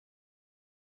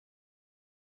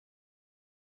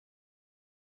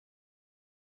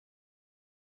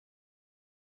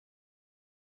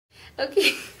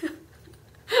Okay.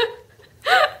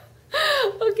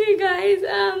 Okay, guys.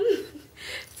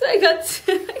 So I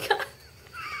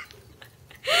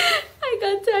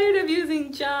got tired of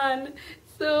using John.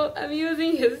 So I'm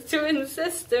using his twin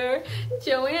sister,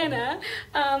 Joanna,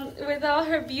 with all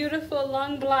her beautiful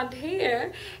long blonde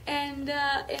hair and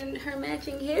her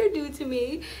matching hairdo to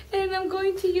me. And I'm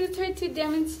going to use her to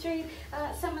demonstrate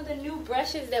some of the new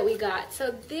brushes that we got.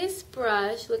 So this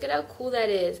brush, look at how cool that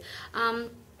is.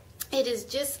 It is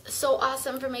just so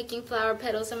awesome for making flower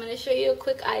petals. I'm going to show you a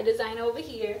quick eye design over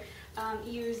here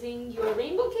using your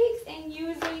rainbow cakes and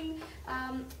using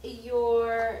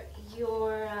your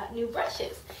new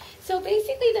brushes. So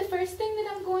basically the first thing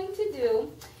that I'm going to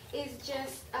do is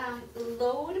just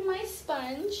load my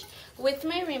sponge with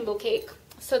my rainbow cake.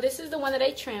 So this is the one that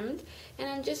I trimmed, and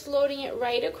I'm just loading it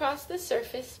right across the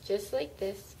surface just like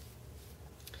this.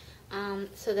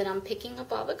 So that I'm picking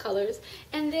up all the colors,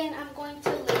 and then I'm going to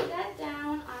lay that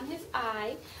down on his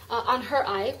eye, on her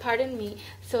eye, pardon me.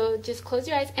 So just close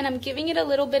your eyes, and I'm giving it a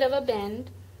little bit of a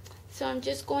bend. So I'm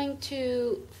just going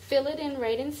to fill it in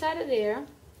right inside of there,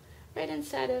 right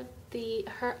inside of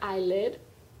her eyelid,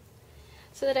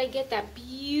 so that I get that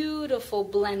beautiful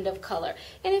blend of color.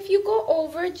 And if you go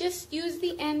over, just use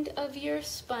the end of your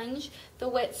sponge, the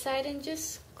wet side, and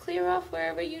just clear off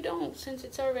wherever you don't, since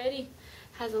it's already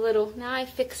has a little. Now I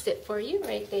fixed it for you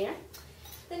right there.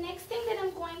 The next thing that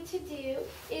I'm going to do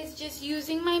is just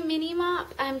using my mini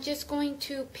mop. I'm just going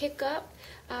to pick up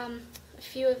a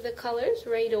few of the colors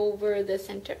right over the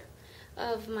center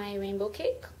of my rainbow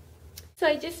cake. So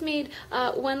I just made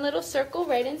one little circle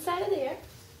right inside of there.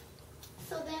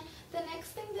 So then the next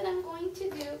thing that I'm going to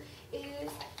do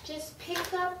is just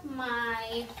pick up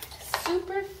my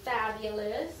super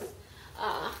fabulous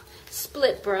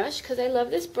split brush, because I love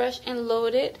this brush, and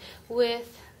load it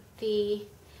with the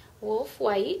Wolf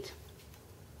White.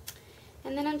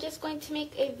 And then I'm just going to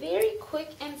make a very quick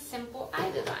and simple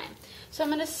eye design. So I'm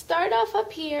going to start off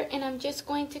up here, and I'm just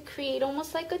going to create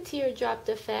almost like a teardrop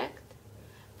effect,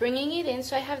 bringing it in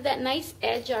so I have that nice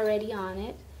edge already on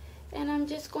it. And I'm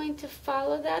just going to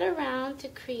follow that around to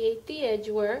create the edge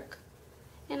work.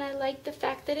 And I like the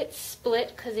fact that it's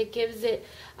split because it gives it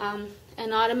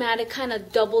an automatic kind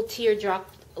of double teardrop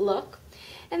look.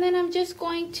 And then I'm just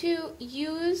going to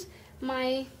use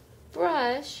my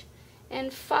brush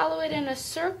and follow it in a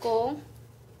circle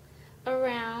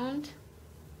around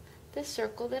the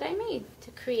circle that I made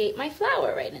to create my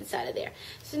flower right inside of there.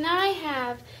 So now I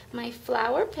have my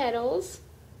flower petals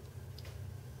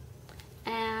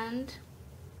and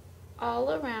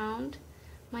all around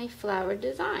my flower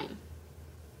design.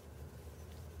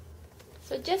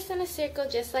 So just in a circle,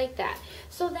 just like that.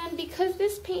 So then, because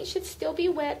this paint should still be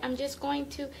wet, I'm just going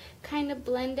to kind of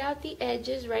blend out the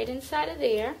edges right inside of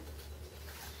there.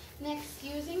 Next,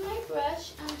 using my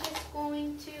brush, I'm just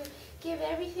going to give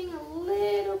everything a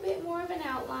little bit more of an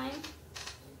outline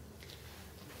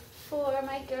for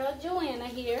my girl Joanna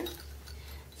here.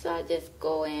 So I'll just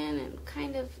go in and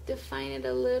kind of define it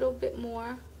a little bit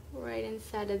more right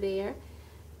inside of there.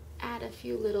 Add a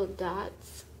few little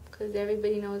dots, because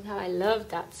everybody knows how I love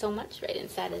dots so much right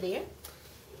inside of there.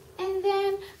 And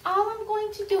then all I'm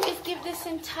going to do is give this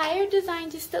entire design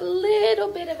just a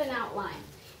little bit of an outline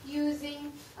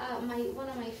using one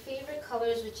of my favorite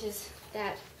colors, which is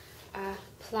that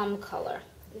plum color.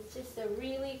 It's just a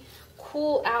really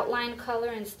cool outline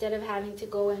color instead of having to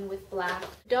go in with black.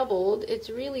 Doubled, it's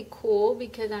really cool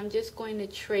because I'm just going to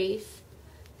trace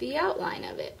the outline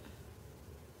of it.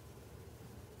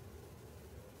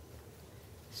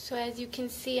 So as you can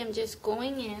see, I'm just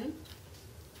going in,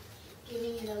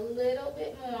 giving it a little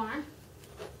bit more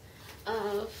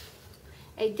of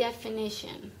a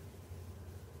definition.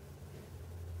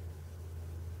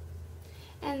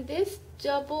 And this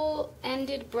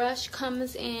double-ended brush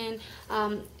comes in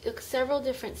several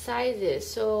different sizes.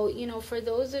 So, you know, for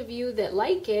those of you that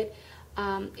like it,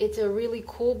 it's a really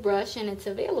cool brush and it's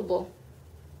available.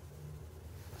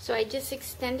 So I just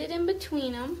extend it in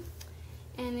between them.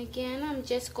 And again, I'm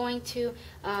just going to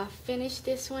finish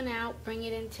this one out, bring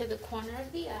it into the corner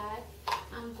of the eye.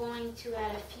 I'm going to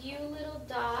add a few little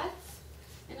dots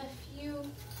and a few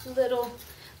little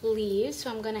leaves.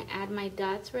 So I'm going to add my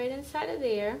dots right inside of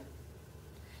there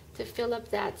to fill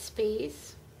up that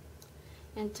space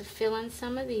and to fill in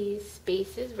some of these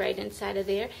spaces right inside of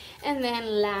there. And then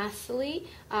lastly,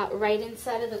 right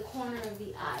inside of the corner of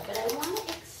the eye. But I want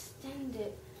to extend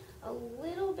it a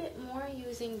little bit more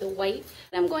using the white.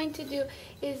 What I'm going to do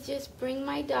is just bring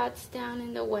my dots down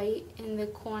in the white in the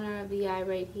corner of the eye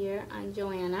right here on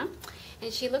Joanna.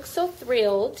 And she looks so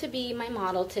thrilled to be my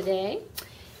model today.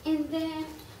 And then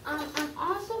I'm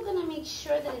also going to make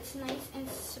sure that it's nice and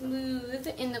smooth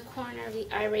in the corner of the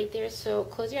eye right there. So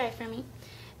close your eye for me.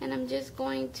 And I'm just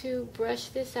going to brush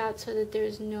this out so that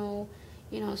there's no,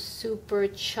 you know, super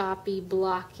choppy,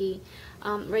 blocky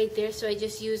right there. So I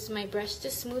just used my brush to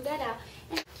smooth that out.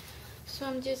 And so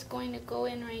I'm just going to go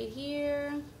in right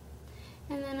here.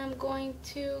 And then I'm going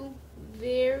to,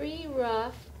 very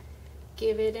rough,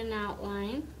 give it an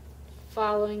outline,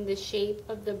 following the shape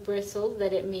of the bristles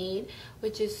that it made,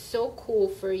 which is so cool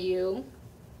for you.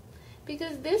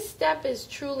 Because this step is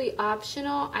truly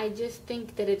optional, I just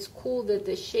think that it's cool that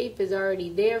the shape is already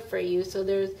there for you, so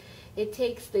it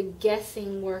takes the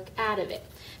guessing work out of it.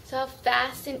 So how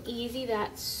fast and easy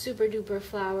that super duper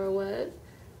flower was.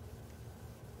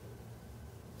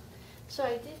 So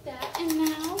I did that, and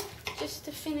now, just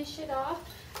to finish it off,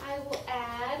 I will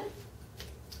add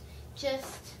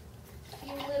just a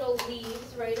few little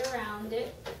leaves right around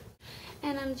it.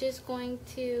 And I'm just going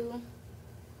to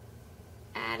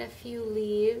add a few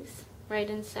leaves right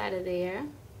inside of there,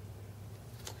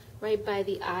 right by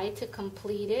the eye to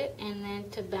complete it. And then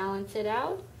to balance it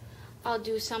out, I'll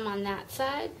do some on that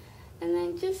side, and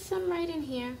then just some right in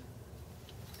here.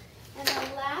 And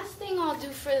the last thing I'll do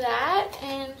for that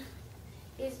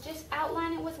is just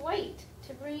outline it with white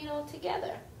to bring it all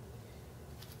together.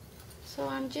 So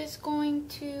I'm just going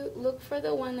to look for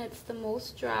the one that's the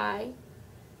most dry.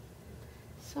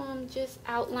 So I'm just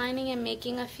outlining and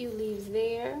making a few leaves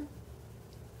there,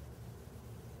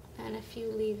 and a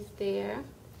few leaves there,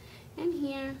 and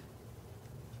here.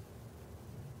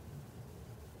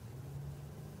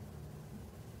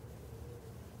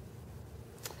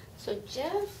 So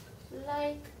just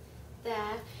like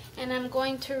that. And I'm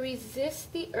going to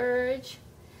resist the urge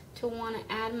to want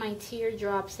to add my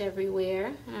teardrops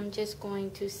everywhere. And I'm just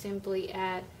going to simply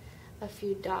add a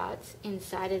few dots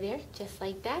inside of there, just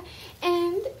like that.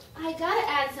 And I gotta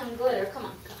add some glitter. Come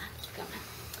on, come on, come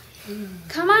on.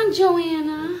 Come on,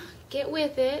 Joanna, get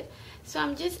with it. So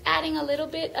I'm just adding a little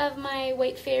bit of my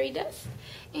white fairy dust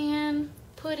and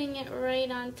putting it right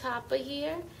on top of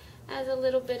here as a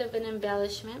little bit of an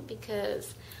embellishment,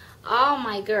 because all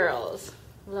my girls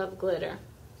love glitter,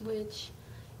 which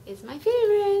is my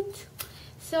favorite.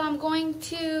 So I'm going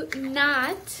to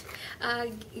not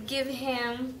give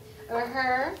him or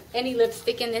her any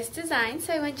lipstick in this design.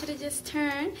 So I want you to just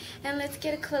turn and let's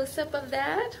get a close-up of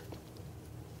that.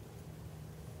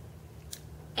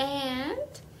 And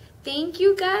thank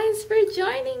you guys for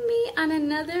joining me on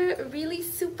another really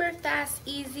super fast,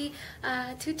 easy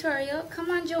tutorial. Come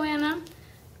on, Joanna.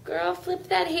 Girl, flip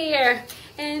that hair.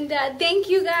 And thank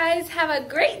you guys. Have a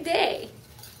great day.